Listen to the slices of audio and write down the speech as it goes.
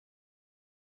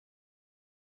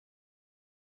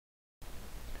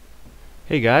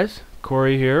Hey guys,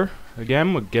 Corey here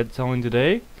again with Get Selling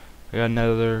Today. I got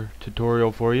another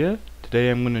tutorial for you. Today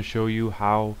I'm going to show you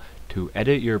how to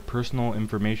edit your personal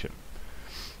information.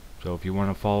 So if you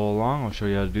want to follow along, I'll show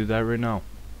you how to do that right now.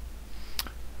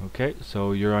 Okay,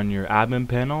 so you're on your admin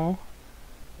panel.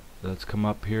 Let's come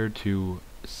up here to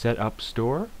Set Up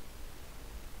Store.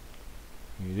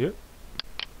 Yep.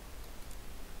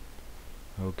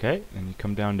 Okay, and you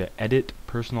come down to Edit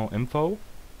Personal Info.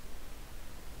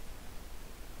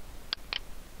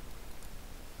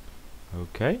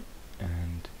 Okay,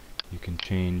 and you can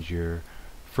change your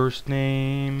first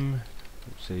name,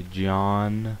 let's say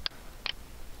John,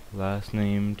 last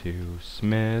name to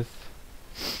Smith,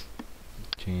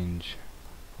 change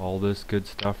all this good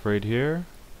stuff right here,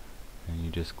 and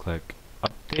you just click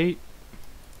update,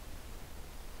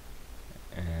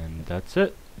 and that's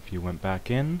it. If you went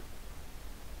back in,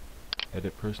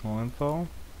 edit personal info,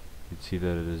 you'd see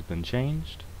that it has been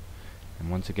changed,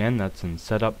 and once again that's in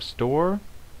Setup Store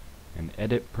and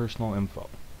edit personal info.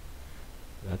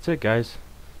 That's it, guys.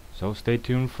 So stay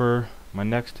tuned for my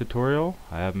next tutorial.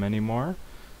 I have many more,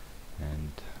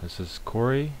 and this is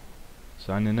Corey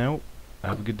signing out.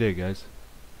 Have a good day, guys.